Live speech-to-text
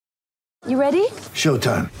You ready?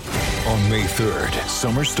 Showtime. On May 3rd,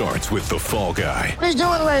 summer starts with The Fall Guy. Let's do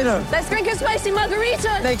it later. Let's drink a spicy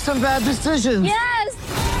margarita. Make some bad decisions. Yes.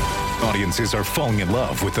 Audiences are falling in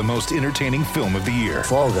love with the most entertaining film of the year.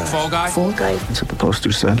 Fall Guy. Fall Guy? Fall guy. That's what the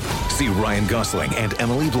poster said. See Ryan Gosling and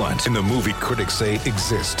Emily Blunt in the movie critics say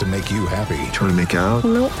exists to make you happy. Trying to make it out?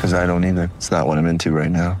 Nope. Because I don't either. It's not what I'm into right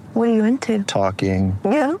now. What are you into? Talking.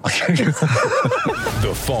 Yeah.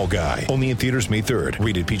 The Fall Guy. Only in theaters May 3rd.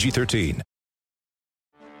 Rated PG-13.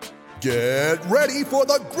 Get ready for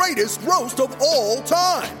the greatest roast of all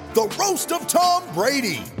time. The Roast of Tom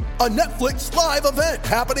Brady. A Netflix live event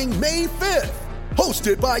happening May 5th.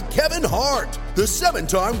 Hosted by Kevin Hart. The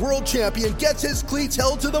 7-time world champion gets his cleats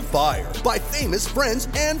held to the fire by famous friends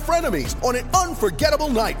and frenemies on an unforgettable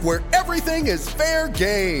night where everything is fair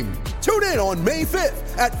game. Tune in on May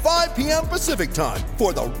 5th at 5 p.m. Pacific time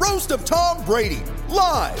for the Roast of Tom Brady.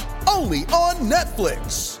 Live only on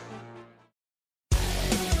Netflix.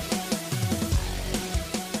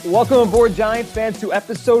 Welcome aboard, Giants fans, to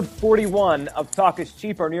episode 41 of Talk is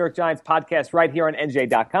Cheap, our New York Giants podcast right here on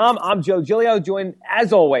NJ.com. I'm Joe Giglio, joined,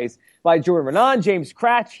 as always, by Jordan Renan, James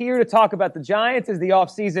Cratch, here to talk about the Giants as the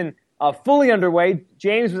offseason fully underway.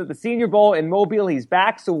 James was at the Senior Bowl in Mobile. He's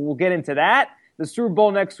back, so we'll get into that. The Super Bowl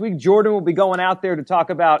next week. Jordan will be going out there to talk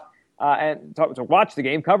about to watch the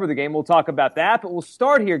game, cover the game. We'll talk about that, but we'll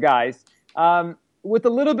start here, guys, with a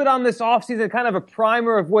little bit on this offseason, kind of a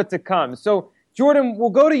primer of what to come. So, Jordan,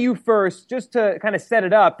 we'll go to you first just to kind of set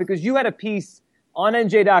it up because you had a piece on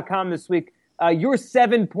NJ.com this week, your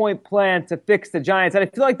 7-point plan to fix the Giants. And I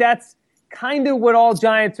feel like that's kind of what all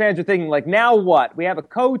Giants fans are thinking. Like, now what? We have a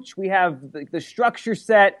coach, we have the structure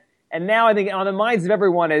set, and now I think on the minds of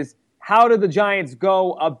everyone is how do the Giants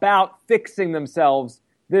go about fixing themselves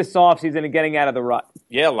this offseason and getting out of the rut?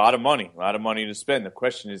 Yeah, a lot of money to spend. The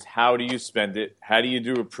question is, how do you spend it? How do you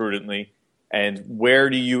do it prudently? And where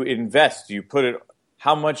do you invest? Do you put it?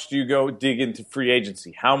 How much do you go dig into free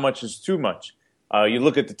agency? How much is too much? You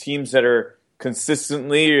look at the teams that are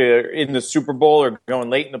consistently in the Super Bowl or going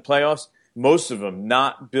late in the playoffs. Most of them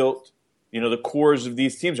not built. The cores of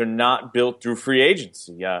these teams are not built through free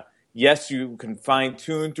agency. Yes, you can fine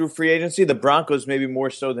tune through free agency. The Broncos, maybe more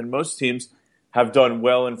so than most teams, have done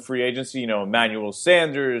well in free agency. Emmanuel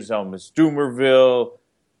Sanders, Elvis Dumervil.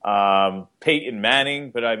 Peyton Manning,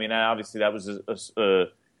 but I mean, obviously that was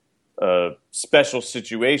a special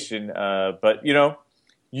situation. But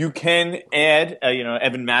you can add.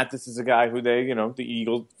 Evan Mathis is a guy who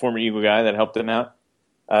the former Eagle guy that helped them out.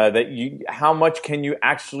 How much can you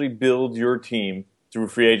actually build your team through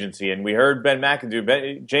free agency? And we heard Ben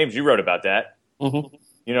McAdoo. James, you wrote about that.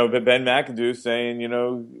 Mm-hmm. But Ben McAdoo saying,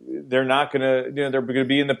 they're not gonna, they're gonna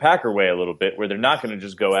be in the Packer way a little bit, where they're not gonna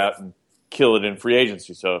just go out and kill it in free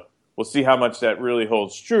agency. So we'll see how much that really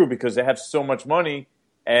holds true because they have so much money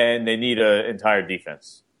and they need an entire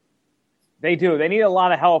defense. They do. They need a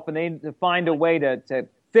lot of help, and they need to find a way to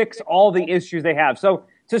fix all the issues they have. So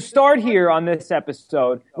to start here on this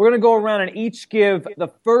episode, we're going to go around and each give the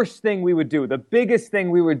first thing we would do, the biggest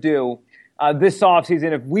thing we would do this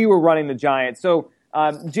offseason if we were running the Giants. So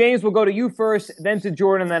James, we'll go to you first, then to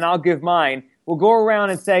Jordan, then I'll give mine. We'll go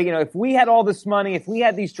around and say, if we had all this money, if we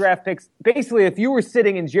had these draft picks, basically if you were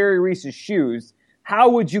sitting in Jerry Reese's shoes, how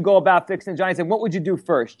would you go about fixing the Giants, and what would you do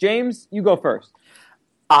first? James, you go first.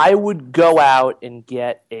 I would go out and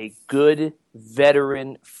get a good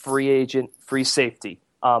veteran free agent, free safety.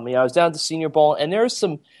 I was down at the Senior Bowl, and there's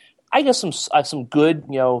some good,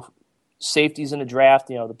 safeties in the draft.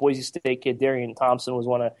 The Boise State kid, Darian Thompson, was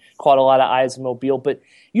one that caught a lot of eyes in Mobile. But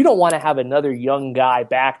you don't want to have another young guy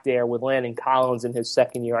back there with Landon Collins in his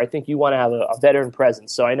second year. I think you want to have a veteran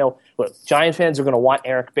presence. So I know, Giant fans are going to want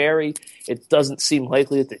Eric Berry. It doesn't seem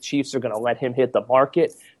likely that the Chiefs are going to let him hit the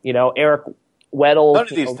market. Eric Weddle. None of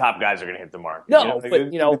these top guys are going to hit the market. No,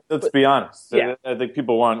 let's be honest. Yeah. I think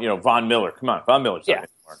people want, Von Miller. Come on, Von Miller's not hitting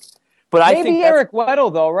the market. But I think Eric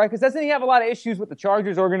Weddle, though, right? Because doesn't he have a lot of issues with the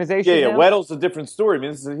Chargers organization? Yeah, now? Weddle's a different story. I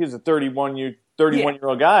mean, he's a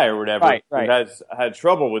 31-year-old guy or whatever who has had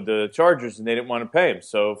trouble with the Chargers and they didn't want to pay him.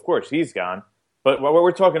 So, of course, he's gone. But what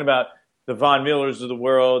we're talking about, the Von Millers of the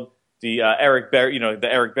world, the Eric Berry,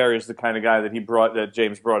 the Eric Berry is the kind of guy that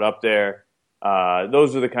James brought up there.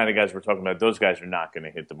 Those are the kind of guys we're talking about. Those guys are not going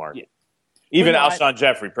to hit the market. Yeah. Even Alshon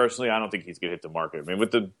Jeffrey, personally, I don't think he's going to hit the market. I mean,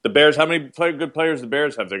 with the Bears, how many good players the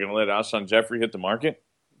Bears have? They're going to let Alshon Jeffrey hit the market?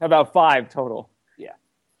 About 5 total. Yeah.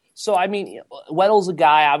 So, I mean, Weddle's a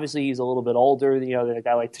guy, obviously he's a little bit older, a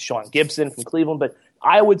guy like Deshaun Gibson from Cleveland, but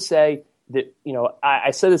I would say that,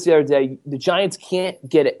 I said this the other day, the Giants can't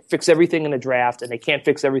fix everything in the draft, and they can't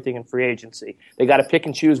fix everything in free agency. They got to pick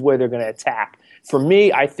and choose where they're going to attack. For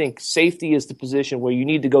me, I think safety is the position where you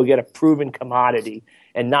need to go get a proven commodity,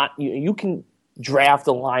 and not you can draft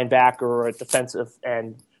a linebacker or a defensive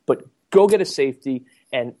end, but go get a safety.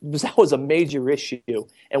 And that was a major issue.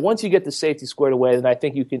 And once you get the safety squared away, then I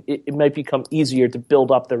think it might become easier to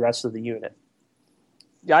build up the rest of the unit.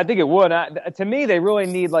 Yeah, I think it would. To me, they really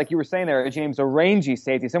need, like you were saying there, James, a rangy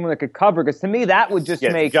safety, someone that could cover. Because to me, that would just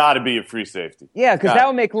make. It's got to be a free safety. Yeah, because that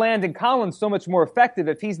would make Landon Collins so much more effective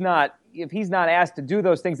if he's not asked to do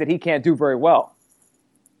those things that he can't do very well.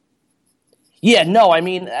 Yeah, no, I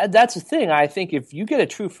mean that's the thing. I think if you get a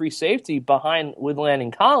true free safety behind with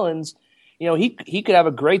Landon Collins, he could have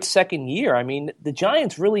a great second year. I mean, the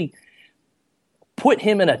Giants really put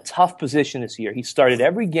him in a tough position this year. He started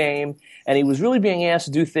every game, and he was really being asked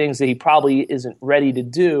to do things that he probably isn't ready to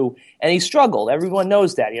do, and he struggled. Everyone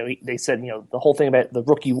knows that. They said, the whole thing about the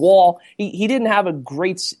rookie wall. He didn't have a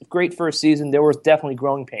great first season. There was definitely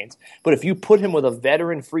growing pains. But if you put him with a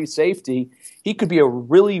veteran free safety, he could be a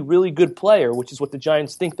really, really good player, which is what the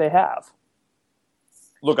Giants think they have.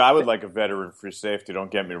 Look, I would like a veteran free safety.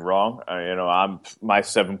 Don't get me wrong. My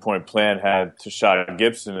 7-point plan had Tashad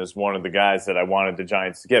Gibson as one of the guys that I wanted the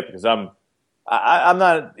Giants to get because I'm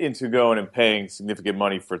not into going and paying significant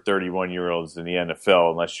money for 31-year-olds in the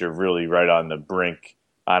NFL unless you're really right on the brink.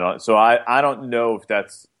 I don't know if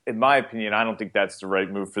that's, in my opinion, I don't think that's the right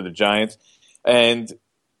move for the Giants. And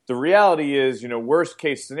the reality is, worst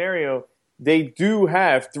case scenario, they do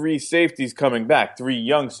have 3 safeties coming back, 3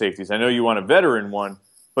 young safeties. I know you want a veteran one.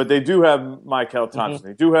 But they do have Michael Thompson.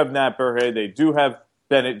 They do have Nat Burhay. They do have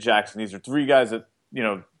Bennett Jackson. These are 3 guys that,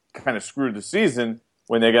 kind of screwed the season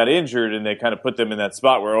when they got injured, and they kind of put them in that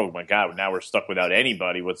spot where, oh, my God, now we're stuck without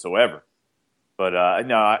anybody whatsoever. But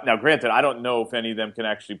now, granted, I don't know if any of them can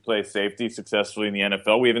actually play safety successfully in the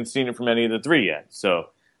NFL. We haven't seen it from any of the 3 yet.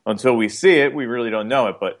 So until we see it, we really don't know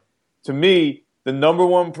it. But to me, the number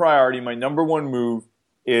one priority, my number one move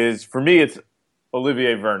is, for me, it's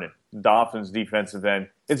Olivier Vernon, Dolphins defensive end.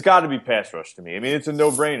 It's got to be pass rush to me. I mean, it's a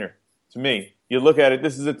no-brainer to me. You look at it,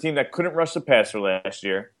 this is a team that couldn't rush the passer last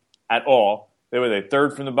year at all. They were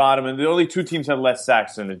third from the bottom, and the only 2 teams had less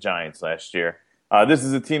sacks than the Giants last year. This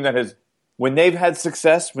is a team that has, when they've had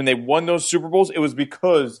success, when they won those Super Bowls, it was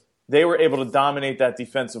because they were able to dominate that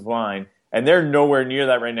defensive line, and they're nowhere near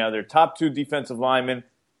that right now. Their top 2 defensive linemen,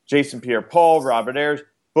 Jason Pierre-Paul, Robert Ayers,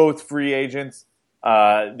 both free agents.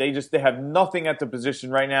 They have nothing at the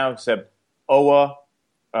position right now except Owa,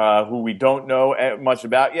 who we don't know much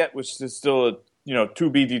about yet, which is still to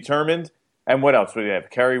be determined. And what else? What do you have?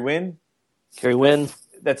 Kerry Wynn.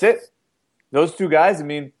 That's it. Those 2 guys. I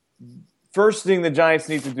mean, first thing the Giants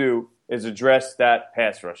need to do is address that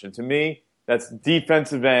pass rush, and to me, that's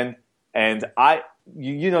defensive end. And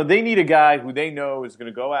they need a guy who they know is going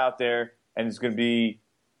to go out there and is going to be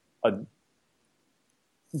a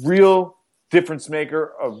real difference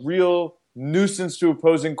maker, a real nuisance to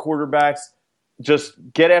opposing quarterbacks. Just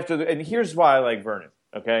get after and here's why I like Vernon,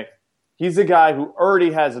 okay? He's a guy who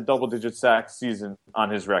already has a double-digit sack season on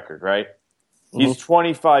his record, right? Mm-hmm. He's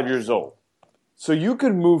 25 years old. So you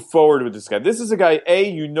could move forward with this guy. This is a guy,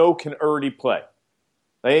 can already play.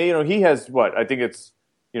 He has I think it's,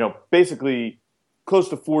 basically close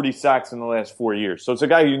to 40 sacks in the last 4 years. So it's a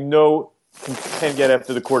guy can get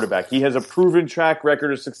after the quarterback. He has a proven track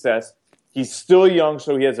record of success. He's still young,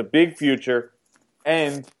 so he has a big future.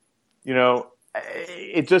 And,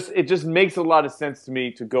 it just makes a lot of sense to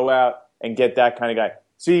me to go out and get that kind of guy.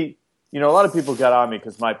 See, a lot of people got on me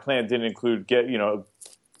because my plan didn't include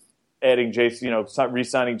adding Jason,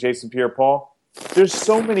 re-signing Jason Pierre-Paul. There's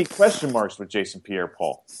so many question marks with Jason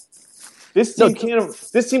Pierre-Paul. This team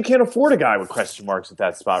can't afford a guy with question marks at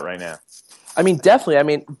that spot right now. I mean, definitely. I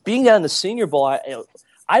mean, being down in the Senior Bowl,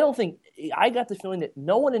 I don't think I got the feeling that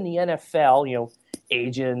no one in the NFL,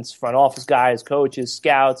 agents, front office guys, coaches,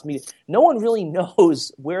 scouts, media, no one really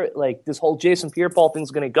knows where this whole Jason Pierre-Paul thing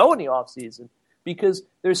is going to go in the offseason because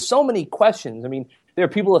there's so many questions. I mean, there are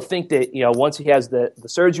people that think that once he has the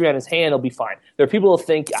surgery on his hand, he'll be fine. There are people that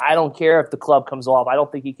think I don't care if the club comes off. I don't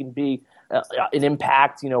think he can be an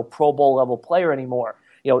impact, Pro Bowl level player anymore.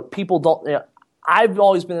 People don't. I've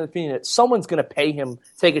always been of the opinion that someone's going to pay him,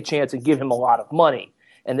 take a chance, and give him a lot of money.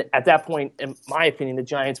 And at that point, in my opinion, the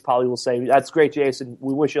Giants probably will say, "That's great, Jason.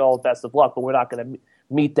 We wish you all the best of luck, but we're not going to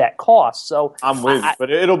meet that cost." So I'm with you, but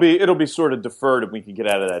it'll be sort of deferred if we can get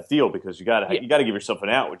out of that deal because you got to give yourself an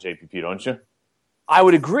out with JPP, don't you? I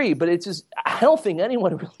would agree, but it's just I don't think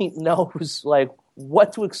anyone really knows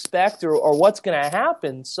what to expect or what's going to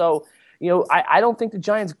happen. So I don't think the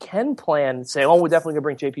Giants can plan and say, we're definitely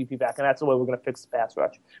going to bring JPP back, and that's the way we're going to fix the pass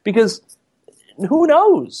rush. Because who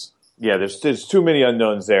knows? Yeah, there's too many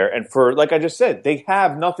unknowns there. And for, like I just said, they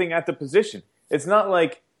have nothing at the position. It's not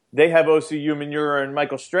like they have O.C. Umenyiora and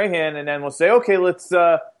Michael Strahan, and then we'll say, okay, let's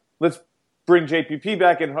bring JPP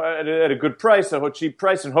back at a good price, a cheap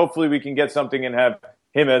price, and hopefully we can get something and have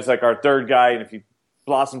him as like our third guy, and if he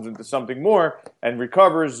blossoms into something more and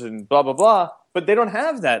recovers and blah, blah, blah. But they don't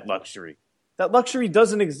have that luxury. That luxury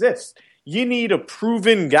doesn't exist. You need a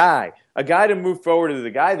proven guy, a guy to move forward to the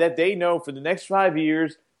guy that they know for the next 5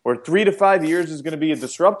 years or 3 to 5 years is going to be a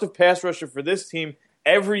disruptive pass rusher for this team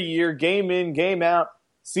every year, game in, game out,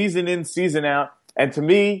 season in, season out. And to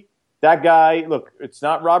me, that guy, look, it's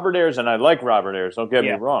not Robert Ayers, and I like Robert Ayers, don't get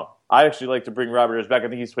me wrong. I actually like to bring Robert Ayers back. I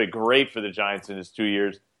think he's played great for the Giants in his 2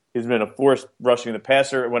 years. He's been a force rushing the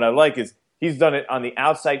passer. And what I like is he's done it on the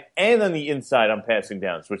outside and on the inside on passing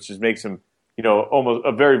downs, which just makes him, almost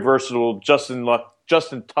a very versatile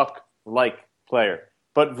Justin Tuck-like player.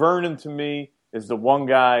 But Vernon, to me, is the one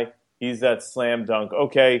guy. He's that slam dunk.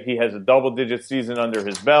 Okay, he has a double-digit season under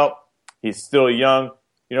his belt. He's still young.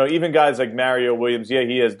 Even guys like Mario Williams,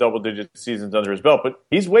 he has double-digit seasons under his belt, but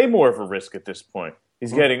he's way more of a risk at this point.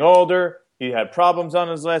 He's getting older. He had problems on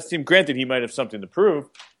his last team. Granted, he might have something to prove,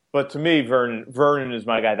 but to me, Vernon is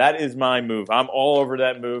my guy. That is my move. I'm all over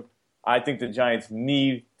that move. I think the Giants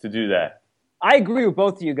need to do that. I agree with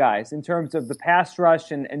both of you guys in terms of the pass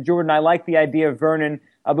rush, and Jordan, I like the idea of Vernon.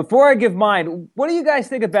 Before I give mine, what do you guys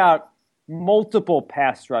think about multiple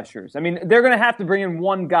pass rushers? I mean, they're going to have to bring in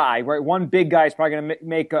one guy, right? One big guy is probably going to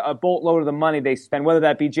make a boatload of the money they spend, whether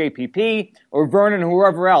that be JPP or Vernon or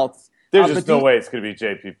whoever else. There's just no way it's going to be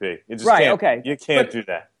JPP. You just can't, okay. You can't do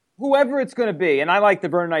that. Whoever it's going to be, and I like the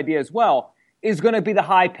Vernon idea as well, is going to be the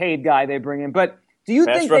high-paid guy they bring in. But do you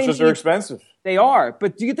think pass rushers are expensive? They are.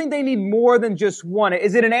 But do you think they need more than just one?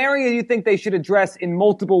 Is it an area you think they should address in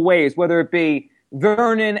multiple ways, whether it be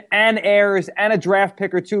Vernon and Ayers and a draft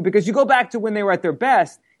pick or two? Because you go back to when they were at their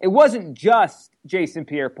best, it wasn't just Jason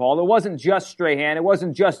Pierre-Paul. It wasn't just Strahan. It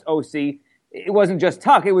wasn't just O.C. It wasn't just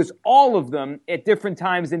Tuck. It was all of them at different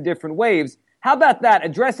times in different waves. How about that?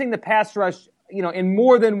 Addressing the pass rush, in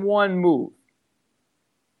more than one move.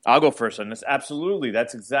 I'll go first on this. Absolutely.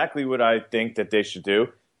 That's exactly what I think that they should do.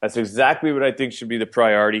 That's exactly what I think should be the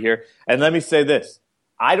priority here. And let me say this.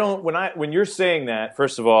 When you're saying that,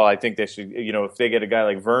 first of all, I think they should, if they get a guy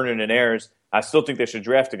like Vernon and Ayers, I still think they should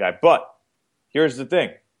draft a guy. But here's the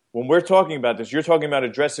thing. When we're talking about this, you're talking about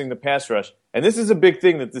addressing the pass rush. And this is a big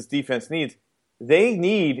thing that this defense needs. They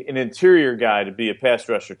need an interior guy to be a pass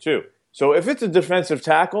rusher too. So if it's a defensive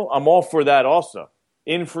tackle, I'm all for that also.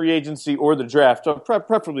 In free agency or the draft,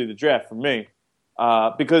 preferably the draft for me.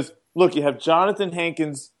 Because, look, you have Jonathan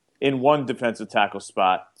Hankins in one defensive tackle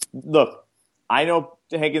spot. Look, I know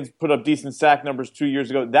Hankins put up decent sack numbers 2 years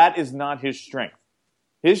ago. That is not his strength.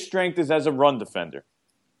 His strength is as a run defender.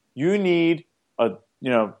 You need a,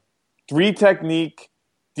 3-technique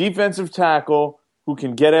defensive tackle who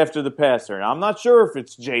can get after the passer. And I'm not sure if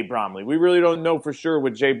it's Jay Bromley. We really don't know for sure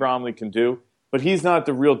what Jay Bromley can do, but he's not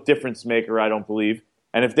the real difference maker, I don't believe.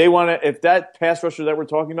 And if that pass rusher that we're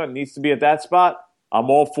talking about needs to be at that spot, I'm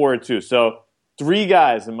all for it too. So 3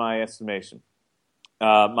 guys in my estimation.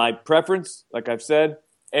 My preference, like I've said,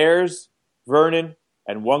 Ayers, Vernon,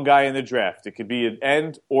 and one guy in the draft. It could be an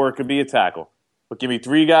end or it could be a tackle. But give me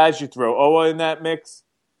 3 guys. You throw Owa in that mix,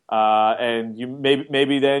 and you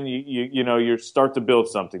maybe then you start to build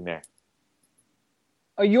something there.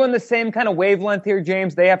 Are you on the same kind of wavelength here,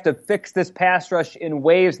 James? They have to fix this pass rush in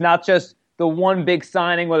waves, not just the one big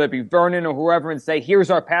signing, whether it be Vernon or whoever, and say, here's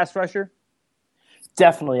our pass rusher?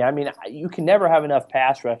 Definitely. I mean, you can never have enough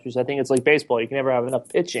pass rushers. I think it's like baseball. You can never have enough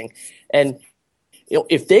pitching. And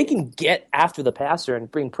if they can get after the passer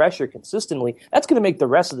and bring pressure consistently, that's going to make the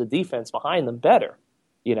rest of the defense behind them better.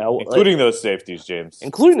 Including those safeties, James.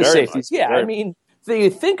 Including the safeties, yeah. I mean, if you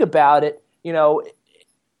think about it,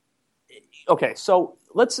 okay, so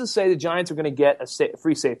let's just say the Giants are going to get a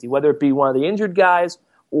free safety, whether it be one of the injured guys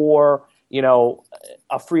or,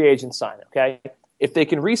 a free agent sign, okay? If they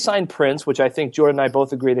can re-sign Prince, which I think Jordan and I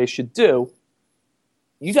both agree they should do,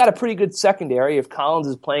 you got a pretty good secondary. If Collins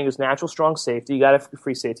is playing his natural strong safety, you got a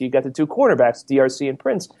free safety, you got the 2 cornerbacks, DRC and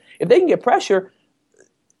Prince. If they can get pressure,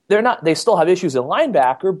 they still have issues at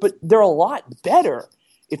linebacker, but they're a lot better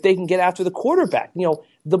if they can get after the quarterback.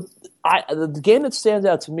 The game that stands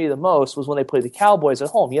out to me the most was when they played the Cowboys at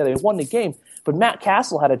home. Yeah, they won the game, but Matt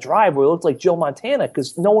Castle had a drive where it looked like Joe Montana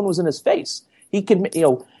because no one was in his face. He can,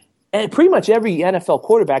 and pretty much every NFL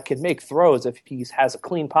quarterback can make throws if he has a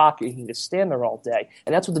clean pocket. He can just stand there all day,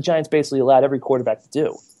 and that's what the Giants basically allowed every quarterback to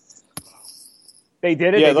do. They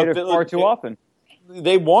did it. Yeah, they did it far too often.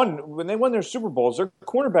 They won when they won their Super Bowls. Their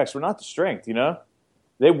cornerbacks were not the strength.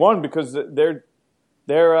 They won because their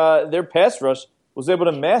pass rush was able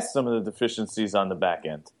to mask some of the deficiencies on the back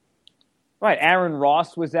end. Right. Aaron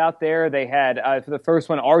Ross was out there. They had, for the first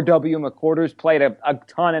one, R.W. McQuarters played a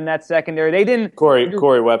ton in that secondary. They didn't.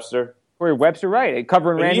 Corey Webster. Corey Webster, right.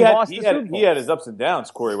 Covering Randy Moss. He had his ups and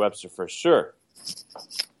downs, Corey Webster, for sure.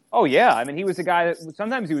 Oh, yeah. I mean, he was a guy that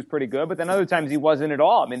sometimes he was pretty good, but then other times he wasn't at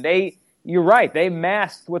all. I mean, you're right. They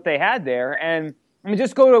masked what they had there. And, I mean,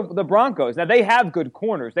 just go to the Broncos. Now, they have good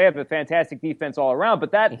corners. They have a fantastic defense all around.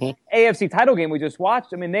 But that AFC title game we just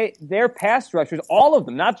watched, I mean, their pass rushers, all of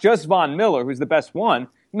them, not just Von Miller, who's the best one.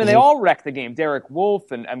 I mean, they all wrecked the game. Derek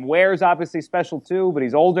Wolfe and Ware's obviously special too, but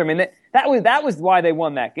he's older. I mean, that was why they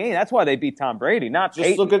won that game. That's why they beat Tom Brady, not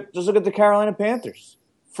just look at the Carolina Panthers.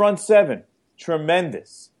 Front seven,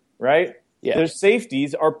 tremendous, right? Yeah. Their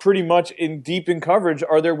safeties are pretty much deep in coverage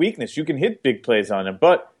are their weakness. You can hit big plays on them,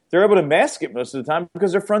 but they're able to mask it most of the time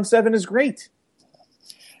because their front seven is great.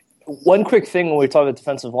 One quick thing when we talk about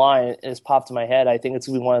defensive line is popped in my head. I think it's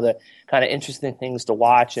going to be one of the kind of interesting things to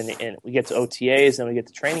watch, and we get to OTAs and we get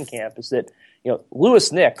to training camp, is that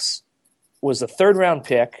Lewis Nix was a third-round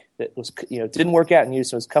pick that was didn't work out in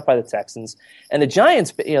Houston, was cut by the Texans, and the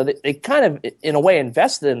Giants they kind of in a way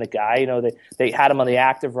invested in the guy. They had him on the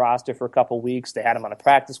active roster for a couple of weeks. They had him on a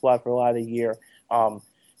practice squad for a lot of the year.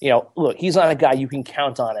 Look, he's not a guy you can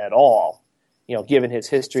count on at all, given his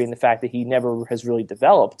history and the fact that he never has really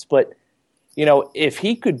developed. But,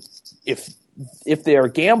 if their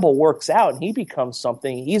gamble works out and he becomes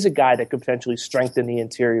something, he's a guy that could potentially strengthen the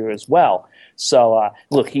interior as well. So,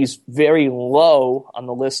 look, he's very low on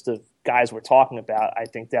the list of guys we're talking about, I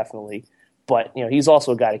think, definitely. But, he's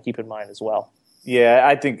also a guy to keep in mind as well. Yeah,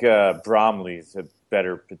 I think Bromley's a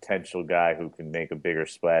better potential guy who can make a bigger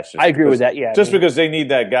splash. I agree with that, yeah. Because they need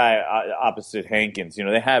that guy opposite Hankins.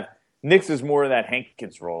 They have Nix is more of that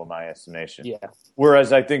Hankins role in my estimation. Yeah.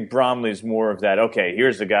 Whereas I think Bromley's more of that, okay,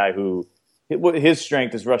 here's a guy who his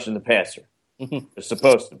strength is rushing the passer. It's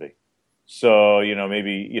supposed to be. So,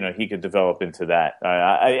 maybe, he could develop into that.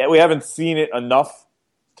 We haven't seen it enough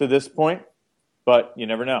to this point. But you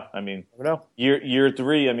never know. I mean, year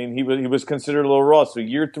three. I mean, he was considered a little raw. So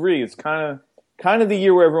year three is kind of the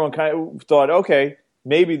year where everyone kind of thought, okay,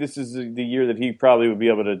 maybe this is the year that he probably would be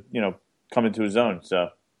able to come into his own. So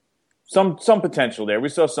some potential there. We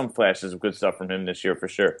saw some flashes of good stuff from him this year for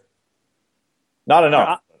sure. Not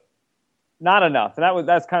enough. Not enough.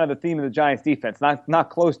 That's kind of the theme of the Giants defense. Not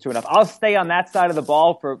close to enough. I'll stay on that side of the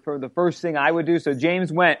ball for the first thing I would do. So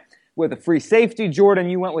James went with a free safety. Jordan,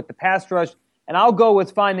 you went with the pass rush. And I'll go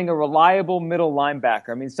with finding a reliable middle linebacker.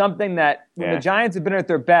 I mean, something that when the Giants have been at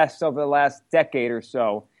their best over the last decade or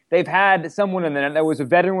so, they've had someone in there. There was a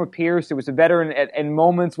veteran with Pierce. There was a veteran in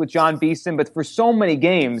moments with John Beeson. But for so many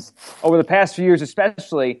games over the past few years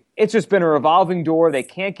especially, it's just been a revolving door. They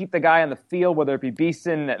can't keep the guy on the field, whether it be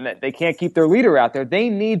Beeson. They can't keep their leader out there. They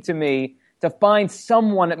need, to me, to find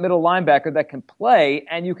someone at middle linebacker that can play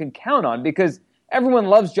and you can count on, because everyone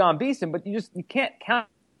loves John Beeson, but you can't count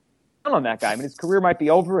on that guy. I mean, his career might be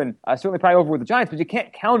over, and certainly probably over with the Giants, but you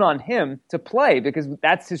can't count on him to play because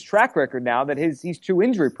that's his track record now, that he's too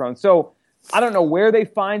injury prone. So I don't know where they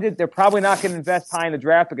find it. They're probably not going to invest high in the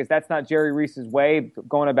draft because that's not Jerry Reese's way of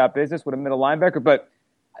going about business with a middle linebacker, but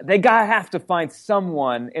they have to find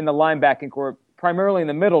someone in the linebacking core, primarily in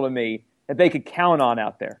the middle to me, that they could count on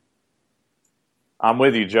out there. I'm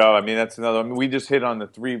with you, Joe. I mean, that's another. We just hit on the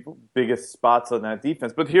three biggest spots on that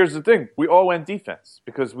defense. But here's the thing: we all went defense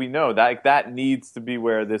because we know that needs to be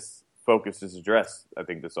where this focus is addressed. I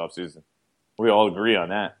think this offseason. We all agree on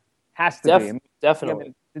that. Has to be definitely.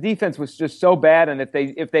 Yeah, the defense was just so bad, and if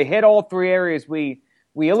they hit all three areas we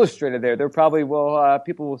illustrated there probably will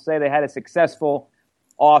people will say they had a successful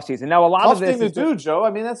offseason. Now, a lot tough of this thing to do, Joe.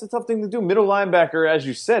 I mean, that's a tough thing to do. Middle linebacker, as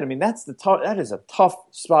you said. I mean, that is a tough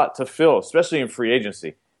spot to fill, especially in free agency.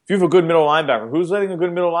 If you have a good middle linebacker, who's letting a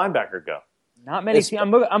good middle linebacker go? Not many teams.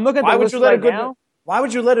 I'm looking at the list right now. Why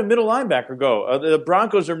would you let a middle linebacker go? The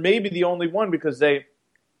Broncos are maybe the only one because they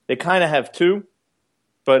kind of have two,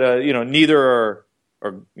 but neither are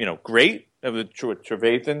great.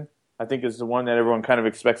 Trevathan, I think, is the one that everyone kind of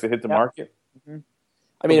expects to hit the market. Mm-hmm.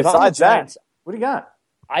 I mean, besides that, what do you got?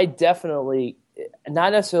 I definitely,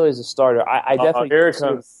 not necessarily as a starter. I definitely. Here it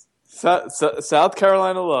comes. South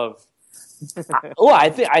Carolina love. Well,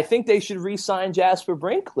 I think they should re-sign Jasper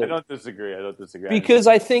Brinkley. I don't disagree. Because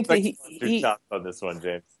I think that he on this one,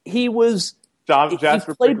 James. He was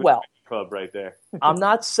Jasper he played well. Club right there. I'm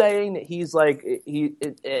not saying that he's like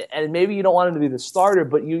and maybe you don't want him to be the starter,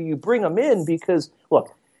 but you bring him in because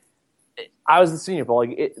look, I was the Senior Bowl.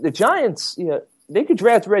 The Giants, they could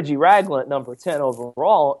draft Reggie Ragland at number 10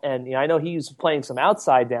 overall, and I know he's playing some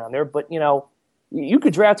outside down there, but you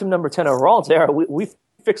could draft him number 10 overall and say, all right, we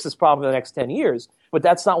fix this problem in the next 10 years, but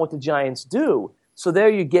that's not what the Giants do. So there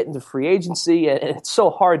you get into free agency, and it's so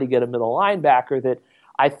hard to get a middle linebacker that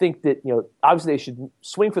I think that obviously they should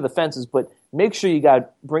swing for the fences, but make sure you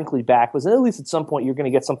got Brinkley back, because at least at some point you're going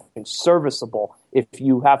to get something serviceable if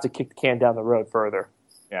you have to kick the can down the road further.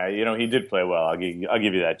 Yeah, he did play well. I'll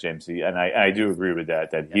give you that, James. And I do agree with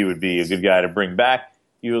that he would be a good guy to bring back.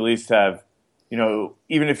 You at least have,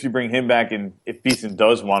 even if you bring him back and if Beeson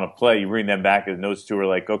does want to play, you bring them back and those two are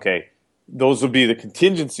like, okay, those will be the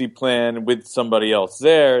contingency plan with somebody else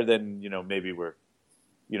there, then, maybe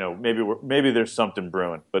there's something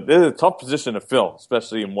brewing. But this is a tough position to fill,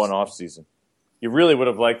 especially in one offseason. You really would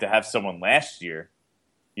have liked to have someone last year.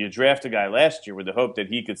 You draft a guy last year with the hope that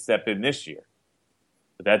he could step in this year.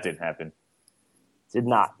 But that didn't happen. Did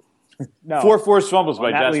not. No. 4 forced fumbles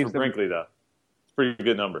by that Jasper Brinkley, though. It's a pretty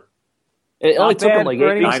good number. It only took him for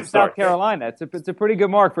 8 any South Carolina. It's a pretty good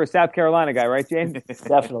mark for a South Carolina guy, right, James?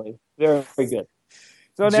 Definitely. Very, very good.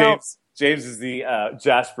 So now James is the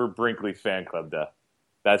Jasper Brinkley fan club, though.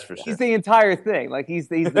 That's for sure. He's the entire thing. Like he's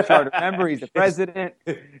the charter member. He's the president.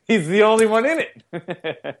 He's the only one in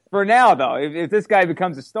it. For now, though, if this guy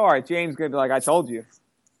becomes a star, James is going to be like, I told you.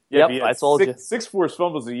 Yeah, yep, I told you. 6 forced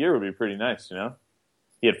fumbles a year would be pretty nice,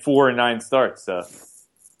 He had 4 and 9 starts, so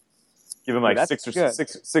give him like 6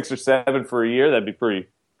 or 7 for a year. That'd be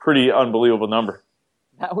pretty unbelievable number.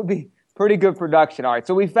 That would be pretty good production. All right,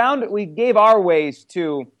 so we gave our ways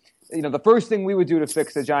to, the first thing we would do to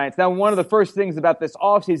fix the Giants. Now, one of the first things about this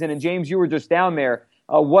offseason, and James, you were just down there,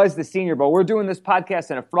 was the Senior Bowl. We're doing this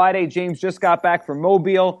podcast on a Friday. James just got back from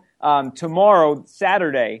Mobile. Tomorrow,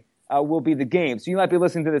 Saturday, will be the game. So you might be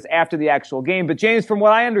listening to this after the actual game. But James, from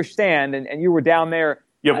what I understand, and you were down there.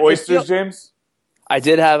 You have oysters, James? I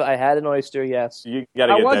had an oyster, yes. You got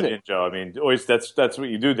to get that in, Joe. I mean, that's what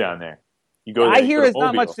you do down there. You go there. I hear there's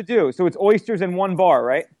not much to do. So it's oysters in one bar,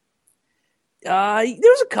 right?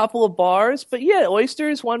 There's a couple of bars, but yeah,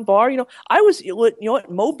 oysters, one bar.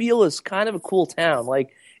 Mobile is kind of a cool town.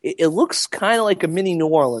 Like, it looks kind of like a mini New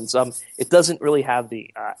Orleans. It doesn't really have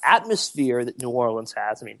the atmosphere that New Orleans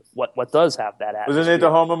has. I mean, what does have that atmosphere? Wasn't it the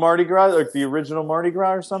home of Mardi Gras, like the original Mardi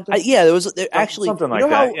Gras or something? Yeah, there actually something like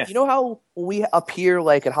that. Yeah. You know how we up here,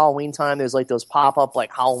 like at Halloween time, there's like those pop up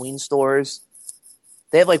like Halloween stores.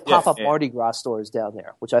 They have like pop up Mardi Gras stores down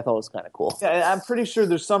there, which I thought was kind of cool. Yeah, I'm pretty sure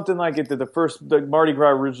there's something like it that the Mardi Gras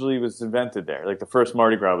originally was invented there. Like the first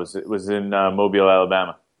Mardi Gras was in Mobile,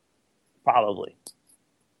 Alabama. Probably.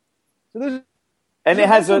 So it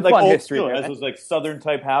has some like fun old history. It has those like southern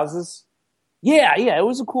type houses. Yeah, it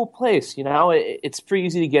was a cool place. It's pretty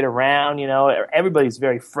easy to get around. Everybody's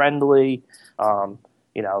very friendly.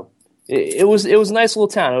 It was a nice little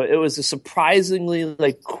town. It was a surprisingly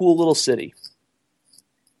like cool little city.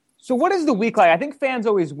 So what is the week like? I think fans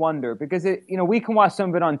always wonder because we can watch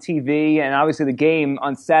some of it on TV, and obviously the game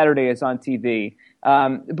on Saturday is on TV.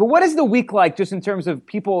 But what is the week like just in terms of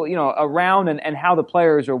people, around and how the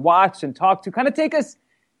players are watched and talked to? Kind of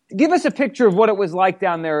give us a picture of what it was like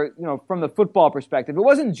down there, from the football perspective. It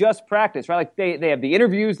wasn't just practice, right? Like they have the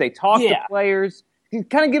interviews, they talk to players.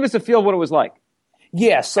 Kind of give us a feel of what it was like.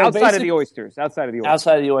 Yeah, so outside of the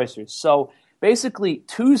oysters. So basically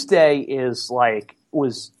Tuesday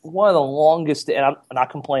was one of the longest, and I'm not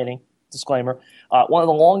complaining, disclaimer, one of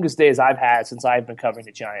the longest days I've had since I've been covering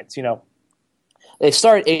the Giants. They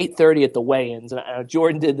start at 8:30 at the weigh-ins, and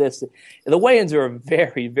Jordan did this. The weigh-ins are a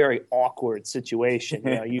very, very awkward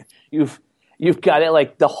situation. You've got it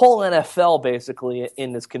like the whole NFL basically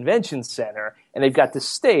in this convention center, and they've got this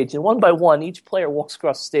stage, and one by one, each player walks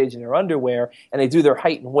across the stage in their underwear, and they do their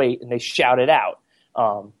height and weight, and they shout it out.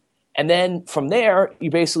 And then from there, you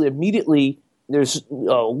basically immediately there's a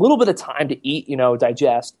little bit of time to eat,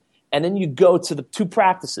 digest, and then you go to the 2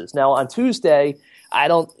 practices. Now on Tuesday,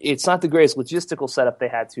 it's not the greatest logistical setup they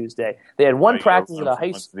had Tuesday. They had one practice at a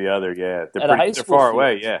high school. The other, yeah. They're far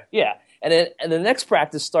away, yeah. Yeah. And the next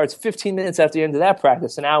practice starts 15 minutes after the end of that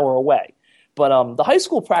practice, an hour away. But the high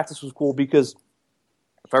school practice was cool because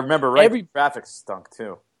if I remember right, traffic stunk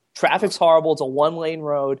too. Traffic's horrible. It's a 1-lane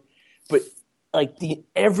road, but like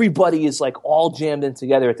everybody is like all jammed in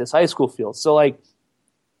together at this high school field. So like,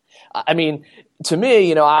 I mean, to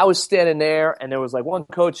me, I was standing there and there was like one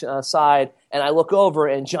coach on the side, and I look over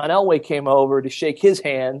and John Elway came over to shake his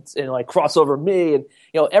hand and like cross over me, and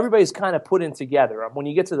everybody's kind of put in together. When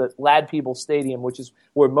you get to the Lad People Stadium, which is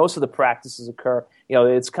where most of the practices occur,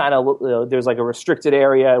 it's kind of there's like a restricted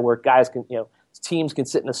area where guys can teams can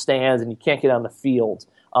sit in the stands and you can't get on the field.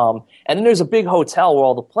 And then there's a big hotel where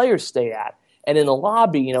all the players stay at. And in the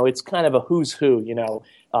lobby, it's kind of a who's who,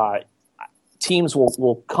 teams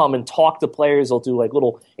will come and talk to players. They'll do like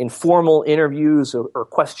little informal interviews or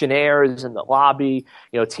questionnaires in the lobby.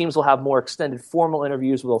 Teams will have more extended formal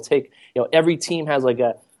interviews where they'll take, every team has like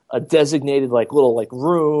a designated like little like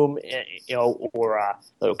room, or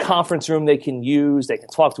a conference room they can use. They can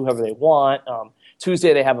talk to whoever they want.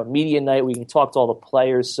 Tuesday they have a media night where you can talk to all the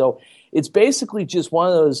players. So it's basically just one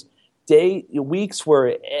of those weeks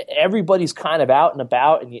where everybody's kind of out and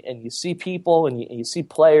about, and you see people and you see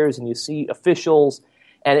players and you see officials,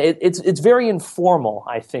 and it's very informal.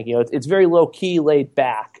 I think it's very low key, laid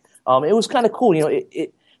back. It was kind of cool.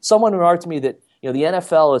 Someone remarked to me that the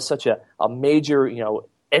NFL is such a major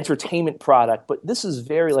entertainment product, but this is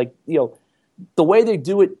very the way they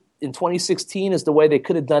do it in 2016 is the way they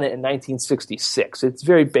could have done it in 1966. It's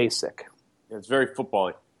very basic. It's very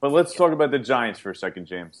football-y. But let's talk about the Giants for a second,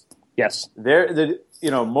 James. Yes.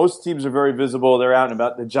 Most teams are very visible. They're out and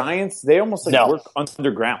about. The Giants, they almost work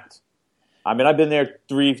underground. I mean, I've been there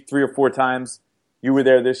three or four times. You were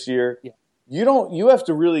there this year. Yeah. You have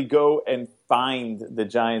to really go and find the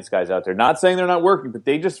Giants guys out there. Not saying they're not working, but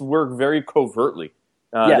they just work very covertly.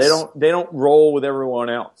 Yes. They don't roll with everyone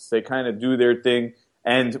else. They kind of do their thing.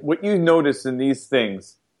 And what you notice in these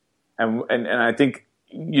things, and I think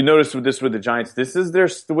you notice with the Giants, this is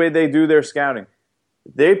the way they do their scouting.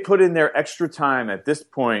 They put in their extra time at this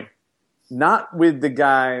point, not with the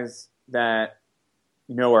guys that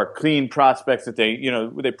are clean prospects that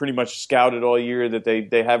they pretty much scouted all year, that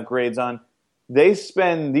they have grades on. They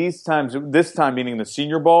spend this time meaning the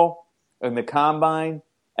Senior Bowl and the Combine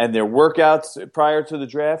and their workouts prior to the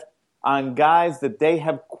draft, on guys that they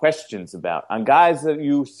have questions about, on guys that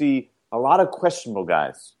you see a lot of questionable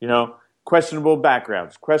guys, questionable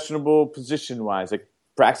backgrounds, questionable position-wise. Like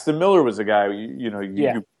Braxton Miller was a guy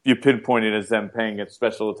you pinpointed as them paying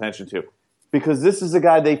special attention to, because this is a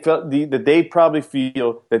guy they felt that they probably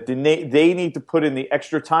feel that they need to put in the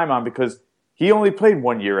extra time on, because he only played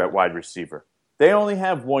 1 year at wide receiver. They only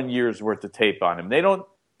have 1 year's worth of tape on him.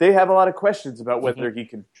 They have a lot of questions about whether he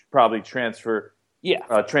can probably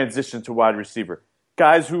transition to wide receiver.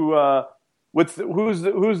 Guys who who's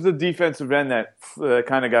the defensive end that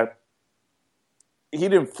kind of got, he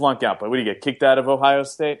didn't flunk out, but what did he get kicked out of Ohio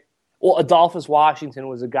State? Well, Adolphus Washington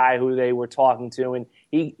was a guy who they were talking to, and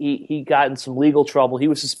he got in some legal trouble. He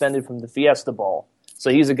was suspended from the Fiesta Bowl, so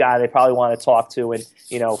he's a guy they probably want to talk to and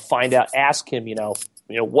find out, ask him,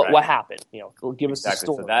 what happened. Give us the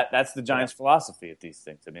story. So that's the Giants' philosophy at these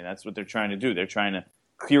things. I mean, that's what they're trying to do. They're trying to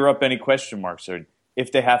clear up any question marks, or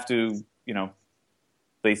if they have to,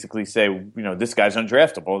 basically say, this guy's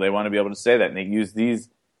undraftable. They want to be able to say that, and they use these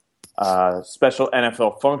special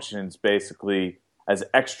NFL functions basically as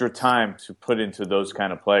extra time to put into those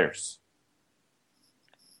kind of players.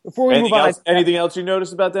 Before we move on, anything else you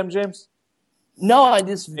notice about them, James? No, I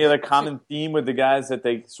just any other common theme with the guys that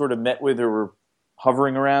they sort of met with or were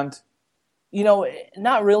hovering around?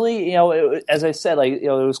 Not really. As I said, it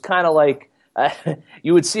was kind of like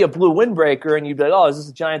you would see a blue windbreaker and you'd be like, "Oh, is this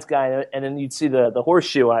a Giants guy?" And then you'd see the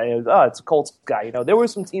horseshoe. It's a Colts guy. There were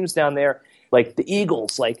some teams down there, like the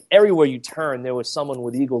Eagles. Like everywhere you turn, there was someone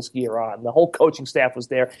with Eagles gear on. The whole coaching staff was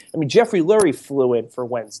there. I mean, Jeffrey Lurie flew in for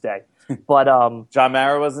Wednesday, but John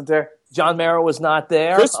Mara wasn't there. John Mara was not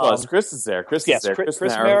there. Chris was. Chris is there. Chris is there. Chris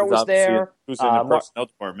Mara was there. Who's in the personnel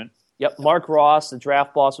department? Yep, Mark Ross, the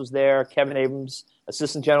draft boss, was there. Kevin Abrams,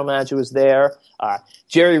 assistant general manager, was there.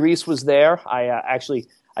 Jerry Reese was there.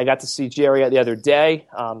 I got to see Jerry the other day.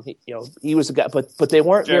 He was a guy, but they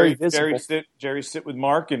weren't very visible. Jerry sit with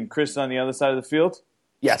Mark and Chris on the other side of the field.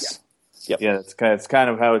 Yes. Yeah. Yep. Yeah, it's kind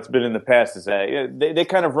of how it's been in the past. Is that they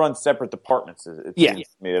kind of run separate departments. It seems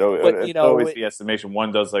to me. It's always the estimation.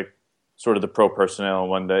 One does like sort of the pro personnel, and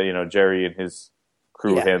one day Jerry and his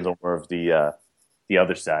crew handle more of the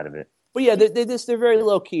other side of it. But yeah, they're very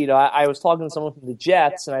low key. I was talking to someone from the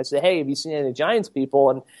Jets, and I said, "Hey, have you seen any of the Giants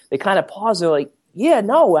people?" And they kind of paused. They're like, "Yeah,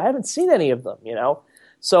 no, I haven't seen any of them."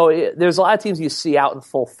 So there's a lot of teams you see out in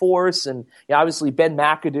full force, and obviously Ben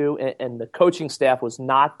McAdoo and the coaching staff was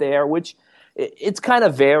not there, which it's kind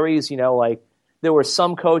of varies. Like there were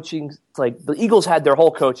some coaching, like the Eagles had their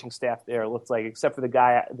whole coaching staff there. It looked like, except for the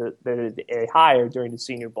guy that they hired during the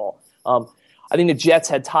Senior Bowl. I think the Jets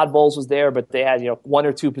had Todd Bowles was there, but they had one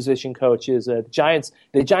or two position coaches. The Giants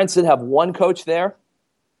did have one coach there.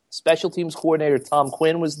 Special teams coordinator Tom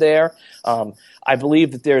Quinn was there. I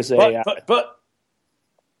believe that there's a. But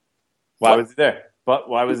why was he there? But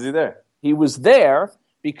why was he there? He was there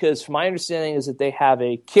because, from my understanding, is that they have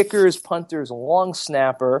a kickers, punters, long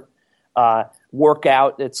snapper,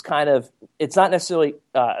 workout. It's not necessarily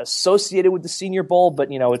associated with the Senior Bowl, but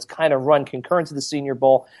it's kind of run concurrent to the Senior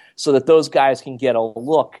Bowl so that those guys can get a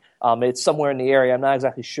look. It's somewhere in the area. I'm not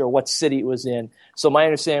exactly sure what city it was in. So my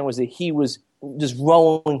understanding was that he was just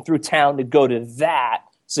rolling through town to go to that,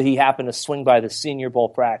 so he happened to swing by the Senior Bowl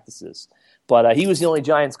practices. But he was the only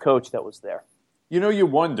Giants coach that was there. You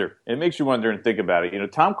wonder. It makes you wonder and think about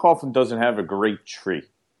it. Tom Coughlin doesn't have a great tree.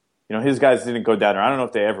 His guys didn't go down there. I don't know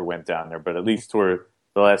if they ever went down there, but at least toward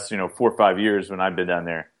the last, 4 or 5 years when I've been down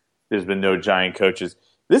there, there's been no Giant coaches.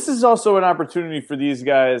 This is also an opportunity for these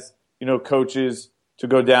guys, coaches, to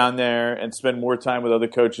go down there and spend more time with other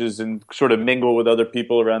coaches and sort of mingle with other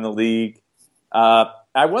people around the league.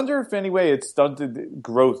 I wonder if anyway it stunted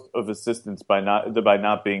growth of assistants by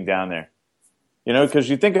not being down there. Because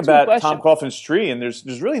you think about Tom Coughlin's tree, and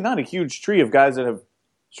there's really not a huge tree of guys that have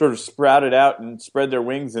sort of sprouted out and spread their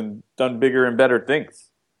wings and done bigger and better things.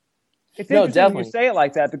 It's interesting when you say it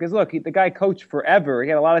like that because, look, the guy coached forever. He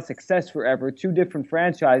had a lot of success forever, 2 different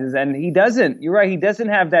franchises, and he doesn't. You're right. He doesn't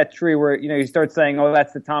have that tree where, you start saying, oh,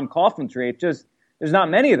 that's the Tom Coughlin tree. There's not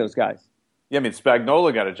many of those guys. Yeah, I mean,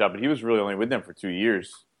 Spagnuolo got a job, but he was really only with them for 2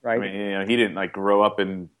 years. Right. I mean, he didn't, grow up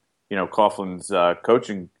in, Coughlin's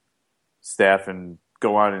coaching staff and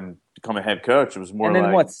go on and become a head coach. It was more. And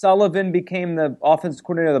then Sullivan became the offensive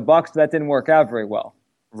coordinator of the Bucs. That didn't work out very well.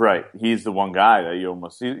 Right. He's the one guy that you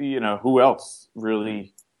almost, who else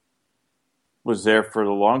really was there for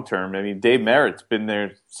the long term? I mean, Dave Merritt's been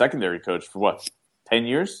their secondary coach for 10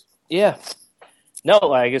 years? Yeah. No,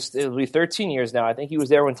 I guess it'll be 13 years now. I think he was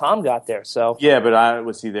there when Tom got there. So yeah, but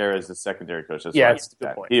was he there as the secondary coach? That's a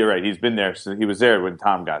good point. You're right. He's been there. So he was there when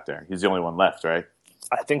Tom got there. He's the only one left, right?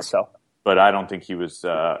 I think so. But I don't think he was.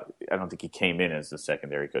 I don't think he came in as the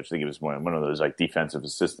secondary coach. I think he was one of those defensive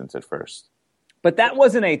assistants at first. But that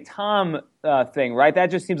wasn't a Tom thing, right?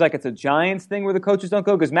 That just seems like it's a Giants thing where the coaches don't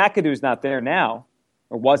go because McAdoo's not there now,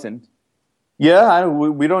 or wasn't. Yeah,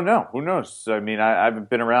 we don't know. Who knows? I mean, I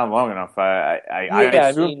haven't been around long enough. I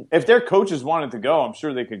assume if their coaches wanted to go, I'm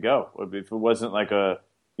sure they could go. If it wasn't like a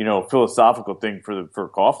philosophical thing for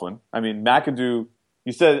Coughlin. I mean, McAdoo.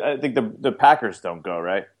 You said I think the Packers don't go,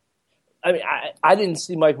 right? I mean, I didn't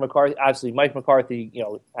see Mike McCarthy. Obviously, Mike McCarthy,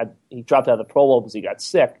 he dropped out of the Pro Bowl because he got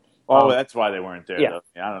sick. Oh, that's why they weren't there. Yeah, though.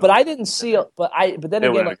 Yeah, I don't but know. I didn't see. But then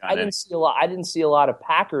again, I didn't see a lot. I didn't see a lot of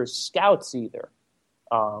Packers scouts either.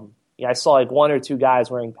 I saw 1 or 2 guys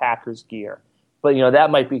wearing Packers gear, but that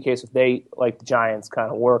might be the case if they, like the Giants,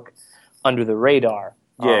 kind of work under the radar.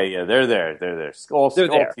 Yeah, they're there. They're there. All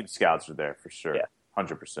team scouts are there for sure. Yeah,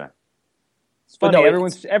 100%. It's funny.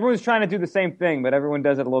 Everyone's trying to do the same thing, but everyone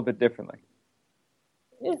does it a little bit differently.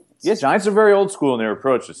 Yeah, Giants are very old school in their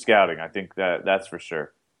approach to scouting. I think that's for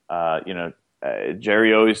sure.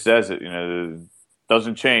 Jerry always says it. It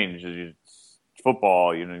doesn't change. It's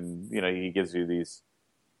football. He gives you these.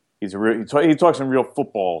 He talks in real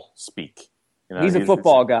football speak. He's a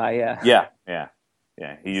football guy. Yeah.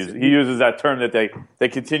 He uses that term that they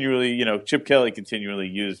continually, Chip Kelly continually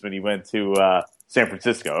used when he went to San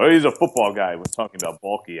Francisco. Oh, he's a football guy when talking about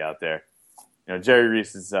Balky out there. Jerry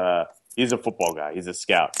Reese is he's a football guy. He's a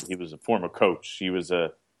scout. He was a former coach. He was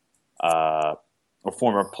a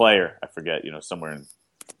former player. I forget. Somewhere in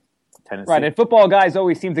Tennessee. Right, and football guys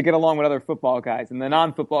always seem to get along with other football guys, and the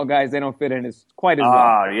non-football guys, they don't fit in quite as well.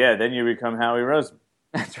 Ah, yeah, then you become Howie Roseman.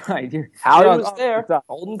 That's right. Howie was there,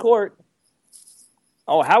 holding court.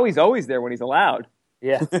 Oh, Howie's always there when he's allowed.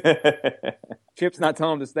 Yeah. Chip's not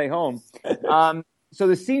telling him to stay home. So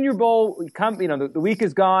the Senior Bowl, the week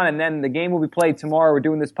is gone, and then the game will be played tomorrow. We're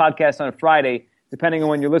doing this podcast on a Friday, depending on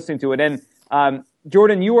when you're listening to it. And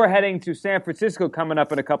Jordan, you are heading to San Francisco coming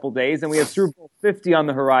up in a couple days, and we have Super Bowl 50 on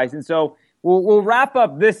the horizon. So we'll wrap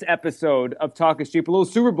up this episode of Talk is Cheap, a little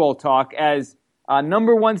Super Bowl talk, as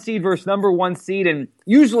number 1 seed versus number 1 seed. And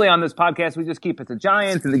usually on this podcast, we just keep it to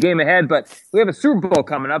Giants and the game ahead, but we have a Super Bowl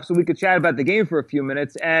coming up, so we could chat about the game for a few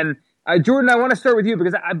minutes. And Jordan, I want to start with you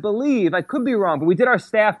because I believe, I could be wrong, but we did our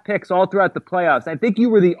staff picks all throughout the playoffs. I think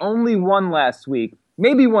you were the only one last week,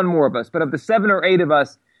 maybe one more of us, but of the 7 or 8 of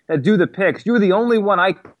us that do the picks, you were the only one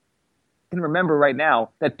I can remember right now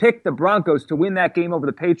that picked the Broncos to win that game over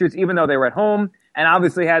the Patriots, even though they were at home and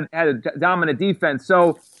obviously had a dominant defense.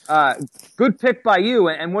 So good pick by you.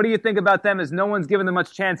 And what do you think about them, as no one's given them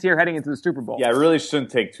much chance here heading into the Super Bowl? Yeah, I really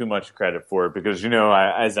shouldn't take too much credit for it because,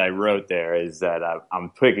 as I wrote there, is that I'm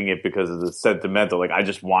picking it because of the sentimental. Like, I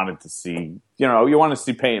just wanted to see, you want to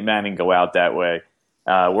see Peyton Manning go out that way.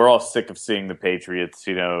 We're all sick of seeing the Patriots,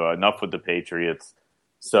 enough with the Patriots.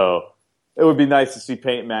 So it would be nice to see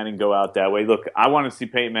Peyton Manning go out that way. Look, I want to see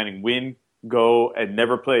Peyton Manning win, go, and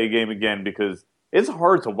never play a game again because It's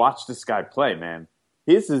hard to watch this guy play, man.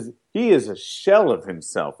 He is a shell of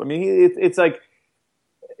himself. I mean, it's like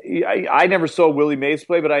I never saw Willie Mays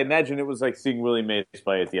play, but I imagine it was like seeing Willie Mays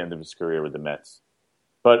play at the end of his career with the Mets.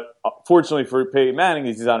 But fortunately for Peyton Manning,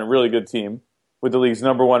 he's on a really good team with the league's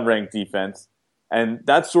number 1 ranked defense. And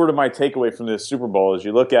that's sort of my takeaway from this Super Bowl. As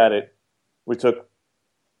you look at it, we took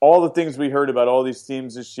all the things we heard about all these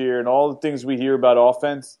teams this year and all the things we hear about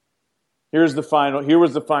offense. Here was the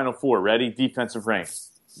final 4. Ready? Defensive ranks.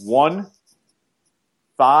 1,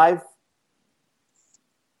 5,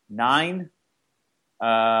 9. So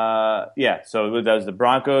that was the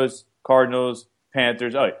Broncos, Cardinals,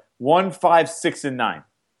 Panthers. 1, 5, 6, and 9.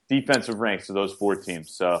 Defensive ranks of those 4 teams.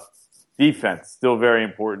 So defense, still very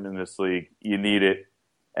important in this league. You need it.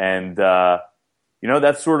 And,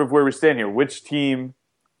 that's sort of where we stand here. Which team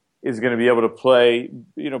is going to be able to play,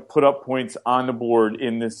 put up points on the board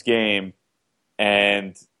in this game?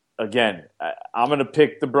 And, again, I'm going to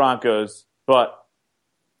pick the Broncos, but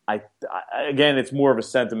again, it's more of a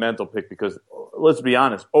sentimental pick because, let's be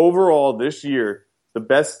honest, overall this year, the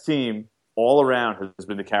best team all around has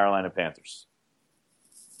been the Carolina Panthers.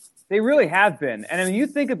 They really have been. And I mean, you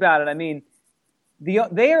think about it, I mean,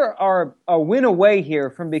 they are a win away here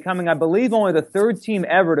from becoming, I believe, only the 3rd team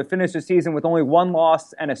ever to finish the season with only 1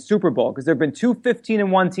 loss and a Super Bowl, because there have been 2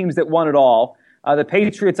 15-1 teams that won it all. The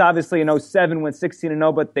Patriots, obviously, in 2007 went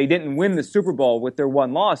 16-0, but they didn't win the Super Bowl with their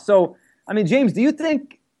 1 loss. So, I mean, James, do you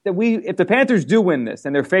think that if the Panthers do win this,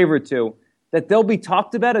 and they're favored to, that they'll be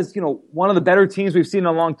talked about as, one of the better teams we've seen in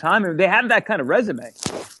a long time? I mean, they have that kind of resume.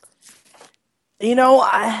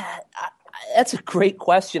 That's a great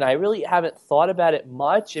question. I really haven't thought about it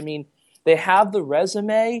much. I mean, they have the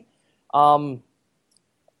resume. My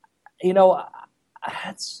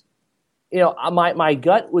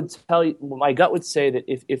gut would say that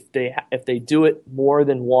if they do it more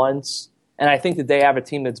than once, and I think that they have a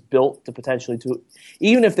team that's built to potentially do it,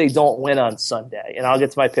 even if they don't win on Sunday. And I'll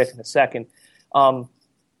get to my pick in a second.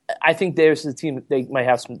 I think there's a team that they're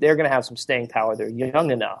going to have some staying power. They're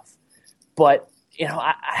young enough, but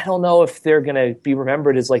I don't know if they're going to be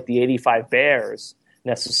remembered as like the '85 Bears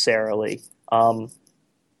necessarily.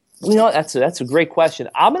 That's a great question.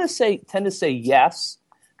 I'm going to tend to say yes,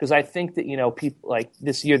 because I think that people like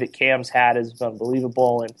this year that Cam's had is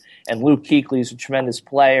unbelievable, and Luke Kuechly's a tremendous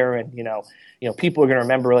player, and people are going to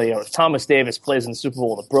remember. If Thomas Davis plays in the Super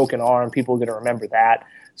Bowl with a broken arm, people are going to remember that.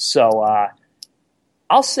 So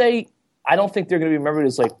I'll say I don't think they're going to be remembered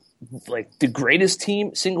as like the greatest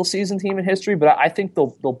single season team in history, but I think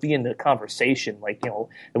they'll be in the conversation. If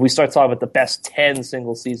we start talking about the best 10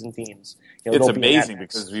 single season teams, it's amazing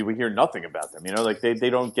because we hear nothing about them. They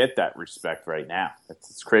don't get that respect right now.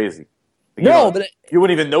 It's crazy. But you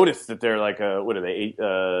wouldn't even notice that they're like what are they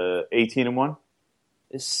 18-1?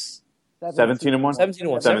 17-1?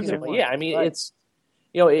 17-1. Yeah, I mean right.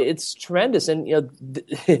 It's tremendous, and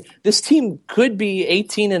this team could be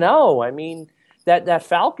 18-0. I mean. That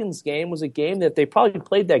Falcons game was a game that they probably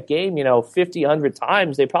played that game, 50, 100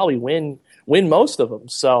 times. They probably win most of them.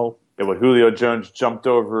 So Julio Jones jumped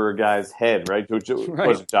over a guy's head, right?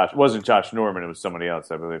 It wasn't Josh Norman. It was somebody else,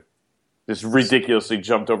 I believe. Just ridiculously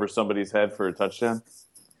jumped over somebody's head for a touchdown.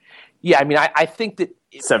 Yeah, I mean, I think that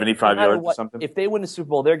 75 yards or something. If they win the Super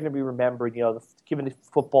Bowl, they're going to be remembered. Giving the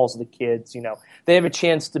footballs to the kids. They have a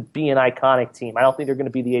chance to be an iconic team. I don't think they're going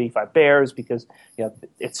to be the '85 Bears because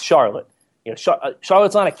it's Charlotte.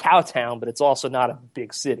 Charlotte's not a cow town, but it's also not a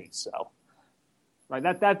big city. So, right,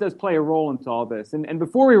 that does play a role into all this. And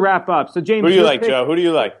before we wrap up, so James, who do you like, Joe? Who do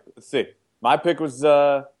you like? Let's see. My pick was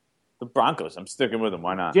the Broncos. I'm sticking with them.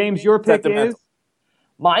 Why not? James, your pick is?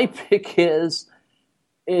 My pick is.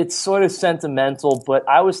 It's sort of sentimental, but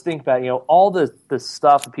I was thinking about all the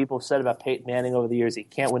stuff that people have said about Peyton Manning over the years. He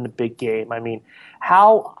can't win the big game. I mean,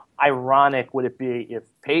 how ironic would it be if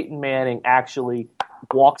Peyton Manning actually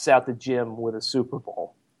walks out the gym with a Super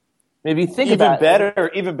Bowl? Maybe think about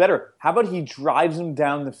it. Even better. How about he drives him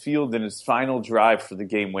down the field in his final drive for the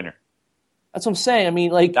game winner? That's what I'm saying. I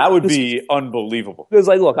mean, that would be unbelievable. Because,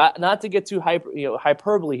 look, not to get too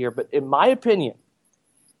hyperbole here, but in my opinion,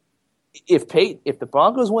 if the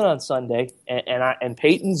Broncos win on Sunday and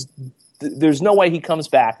Peyton's, there's no way he comes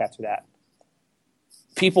back after that.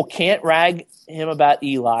 People can't rag him about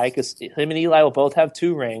Eli because him and Eli will both have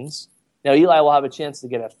 2 rings. Now Eli will have a chance to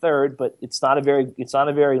get a 3rd, but it's not a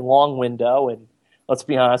very long window. And let's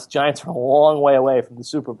be honest, the Giants are a long way away from the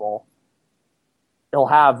Super Bowl. He'll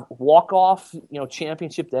have walk-off,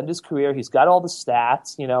 championship to end his career. He's got all the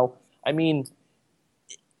stats. I mean,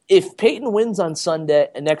 if Peyton wins on Sunday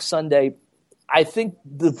and next Sunday, I think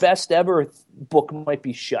the best ever book might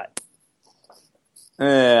be shut.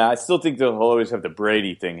 I still think he'll always have the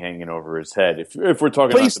Brady thing hanging over his head. If we're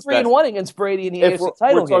talking, but he's 3-1 against Brady in the AFC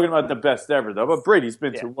title we're game. talking about the best ever, though. But Brady's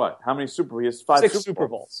been to what? How many Super Bowls? He has 5 Super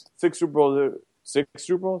Bowls. 6 Super Bowls. 6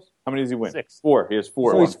 Super Bowls? How many does he win? 6. 4. He has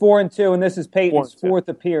 4. So he's 4-2, and this is Peyton's 4th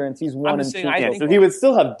appearance. He's 1-2. So he would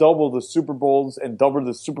still have double the Super Bowls and double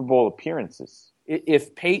the Super Bowl appearances.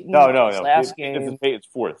 If Peyton last game, if Peyton's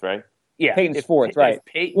 4th, right? Yeah, Peyton's 4th, right? If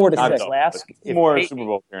Peyton 4 to 6. More Super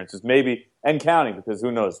Bowl appearances, maybe, and counting, because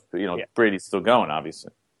who knows? Brady's still going,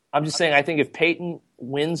 obviously. I'm just saying, I think if Peyton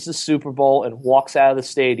wins the Super Bowl and walks out of the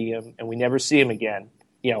stadium and we never see him again,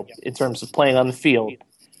 in terms of playing on the field,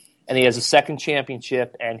 and he has a second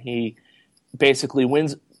championship and he basically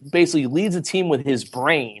leads a team with his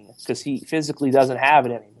brain because he physically doesn't have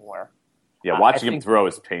it anymore. Yeah, watching him throw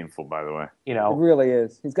is painful, by the way. It really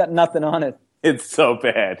is. He's got nothing on it. It's so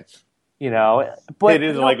bad. But it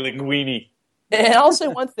is like linguine. And I'll say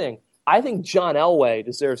one thing. I think John Elway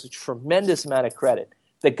deserves a tremendous amount of credit.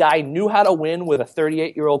 The guy knew how to win with a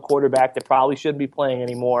 38-year-old quarterback that probably shouldn't be playing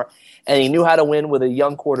anymore, and he knew how to win with a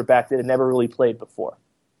young quarterback that had never really played before.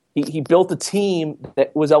 He built a team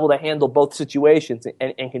that was able to handle both situations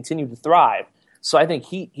and continue to thrive. So I think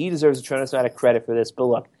he deserves a tremendous amount of credit for this. But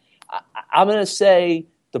look, I'm going to say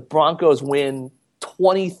the Broncos win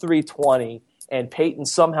 23-20, and Peyton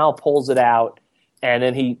somehow pulls it out, and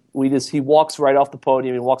then he walks right off the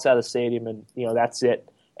podium, he walks out of the stadium, and that's it.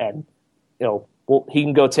 And he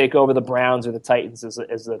can go take over the Browns or the Titans as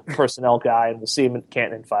the personnel guy, and we'll see him in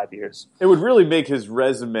Canton in 5 years. It would really make his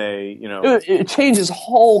resume, It changes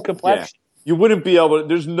whole complexion. Yeah. You wouldn't be able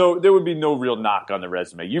to, there would be no real knock on the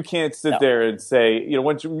resume. You can't sit there and say,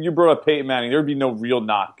 once you brought up Peyton Manning, there would be no real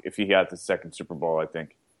knock if he had the second Super Bowl, I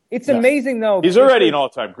think. It's amazing, though. He's already an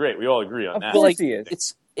all-time great. We all agree on that. Of course he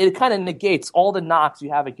is. It kind of negates all the knocks you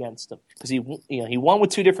have against him because he won with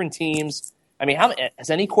 2 different teams. I mean, has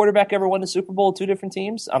any quarterback ever won the Super Bowl with 2 different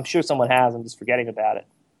teams? I'm sure someone has. I'm just forgetting about it.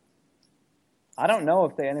 I don't know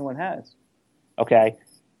if anyone has. Okay.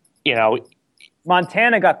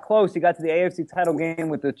 Montana got close. He got to the AFC title game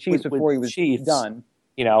with the Chiefs before he was done.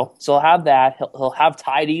 So he'll have that. He'll have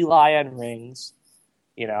tied Eli on rings.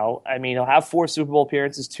 He'll have 4 Super Bowl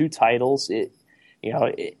appearances, 2 titles.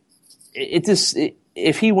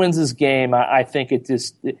 If he wins this game, I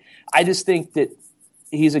just think that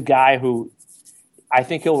he's a guy who I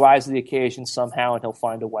think he'll rise to the occasion somehow, and he'll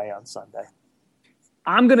find a way on Sunday.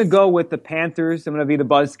 I'm going to go with the Panthers. I'm going to be the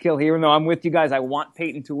buzzkill here. No, I'm with you guys. I want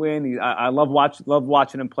Peyton to win. I love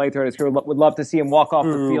watching him play throughout his career. Would love to see him walk off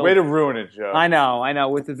the field. Way to ruin it, Joe. I know,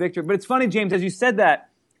 with the victory. But it's funny, James, as you said that,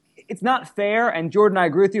 it's not fair, and Jordan, I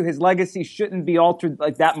agree with you. His legacy shouldn't be altered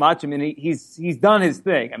like that much. I mean, he's done his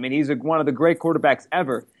thing. I mean, he's one of the great quarterbacks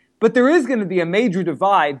ever. But there is going to be a major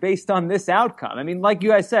divide based on this outcome. I mean, like you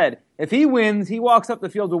guys said, if he wins, he walks up the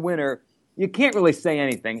field a winner. You can't really say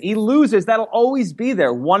anything. He loses, that'll always be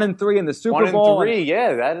there. 1-3 in the Super Bowl. 1-3,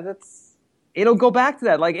 yeah, that's. It'll go back to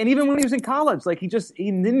that. And even when he was in college, he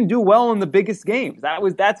didn't do well in the biggest games.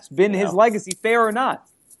 That's been his legacy, fair or not.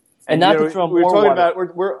 And not to throw more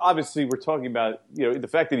water. We're talking about the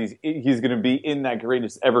fact that he's going to be in that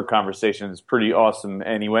greatest ever conversation is pretty awesome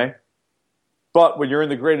anyway. But when you're in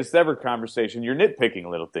the greatest ever conversation, you're nitpicking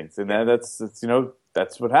little things, and that's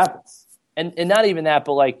what happens. And not even that,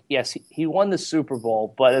 but yes, he won the Super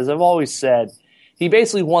Bowl, but as I've always said, he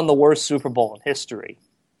basically won the worst Super Bowl in history.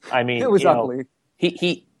 I mean, it was ugly.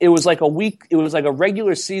 It was like a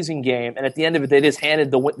regular season game, and at the end of it, they just handed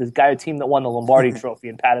the team that won the Lombardi Trophy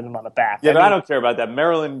and patted him on the back. Yeah, I don't care about that.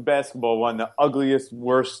 Maryland basketball won the ugliest,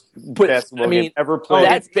 worst basketball game ever played.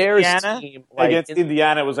 That Bears team against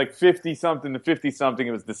Indiana, it was 50-something to 50-something.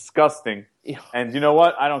 It was disgusting. And you know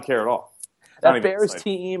what? I don't care at all. That Bears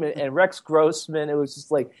team and Rex Grossman, it was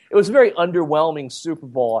just it was a very underwhelming Super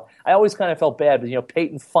Bowl. I always kind of felt bad, but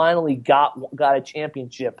Peyton finally got a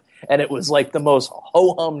championship, and it was the most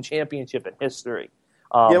ho-hum championship in history.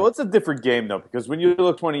 It's a different game though, because when you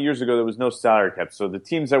look 20 years ago, there was no salary cap, so the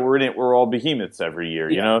teams that were in it were all behemoths every year.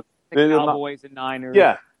 The Cowboys and Niners.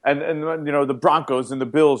 Yeah, and the Broncos and the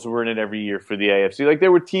Bills were in it every year for the AFC.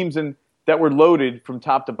 There were teams that were loaded from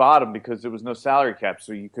top to bottom because there was no salary cap.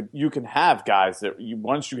 So you can have guys that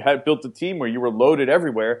once you had built a team where you were loaded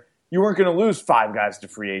everywhere, you weren't going to lose 5 guys to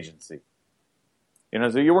free agency.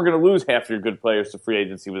 So you weren't going to lose half your good players to free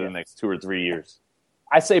agency within the next 2 or 3 years.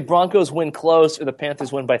 I say Broncos win close or the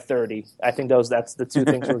Panthers win by 30. I think that's the 2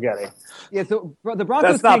 things we're getting. Yeah, so the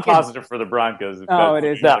Broncos. That's not positive for the Broncos. Oh, it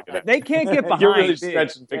is. No. They can't get behind. You're really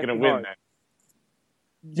stretching thinking of win then.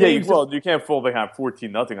 Yeah, you can't fall behind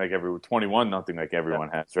 14-0 21-0 like everyone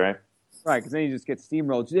has, right? Right, because then you just get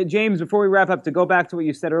steamrolled. James, before we wrap up, to go back to what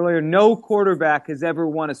you said earlier, no quarterback has ever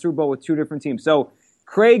won a Super Bowl with two different teams. So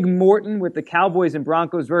Craig Morton with the Cowboys and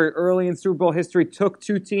Broncos very early in Super Bowl history took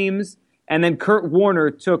two teams, and then Kurt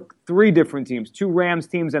Warner took three different teams, two Rams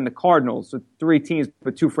teams and the Cardinals, so three teams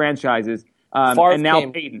but two franchises, and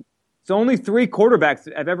now Peyton. So only three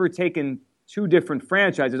quarterbacks have ever taken two different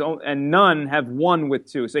franchises, and none have won with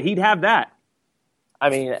two. So he'd have that. I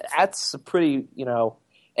mean, that's a pretty,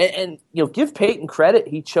 and give Peyton credit.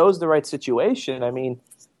 He chose the right situation. I mean,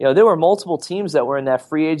 there were multiple teams that were in that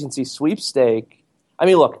free agency sweepstake. I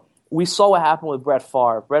mean, look, we saw what happened with Brett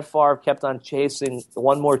Favre. Brett Favre kept on chasing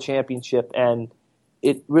one more championship, and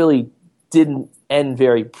it really didn't end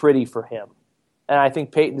very pretty for him. And I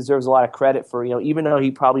think Peyton deserves a lot of credit for, even though he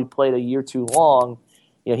probably played a year too long,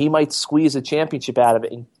 he might squeeze a championship out of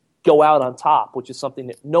it and go out on top, which is something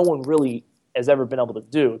that no one really has ever been able to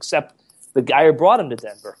do, except the guy who brought him to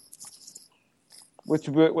Denver. Which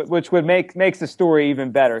would makes the story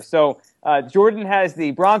even better. So Jordan has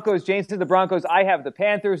the Broncos, James has the Broncos, I have the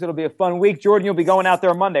Panthers. It'll be a fun week. Jordan, you'll be going out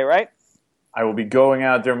there on Monday, right? I will be going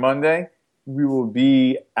out there Monday. We will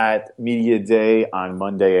be at Media Day on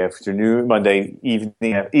Monday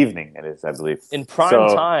evening it is, I believe. In prime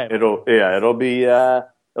time. It'll be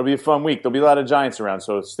a fun week. There'll be a lot of Giants around,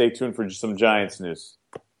 so stay tuned for some Giants news.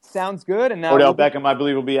 Sounds good. And now Odell Beckham, I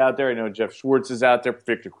believe, will be out there. I know Jeff Schwartz is out there.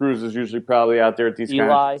 Victor Cruz is usually probably out there at these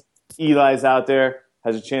kinds. Eli's out there.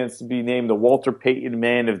 Has a chance to be named the Walter Payton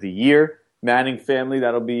Man of the Year. Manning family,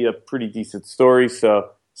 that'll be a pretty decent story. So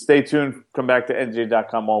stay tuned. Come back to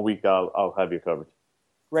NJ.com all week. I'll have you covered.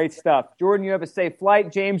 Great stuff. Jordan, you have a safe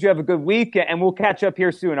flight. James, you have a good week. And we'll catch up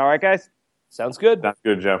here soon. All right, guys? Sounds good. Sounds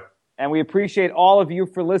good, Joe. And we appreciate all of you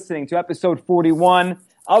for listening to episode 41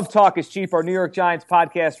 of Talk is Cheap, our New York Giants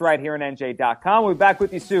podcast right here on NJ.com. We'll be back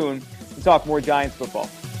with you soon to talk more Giants football.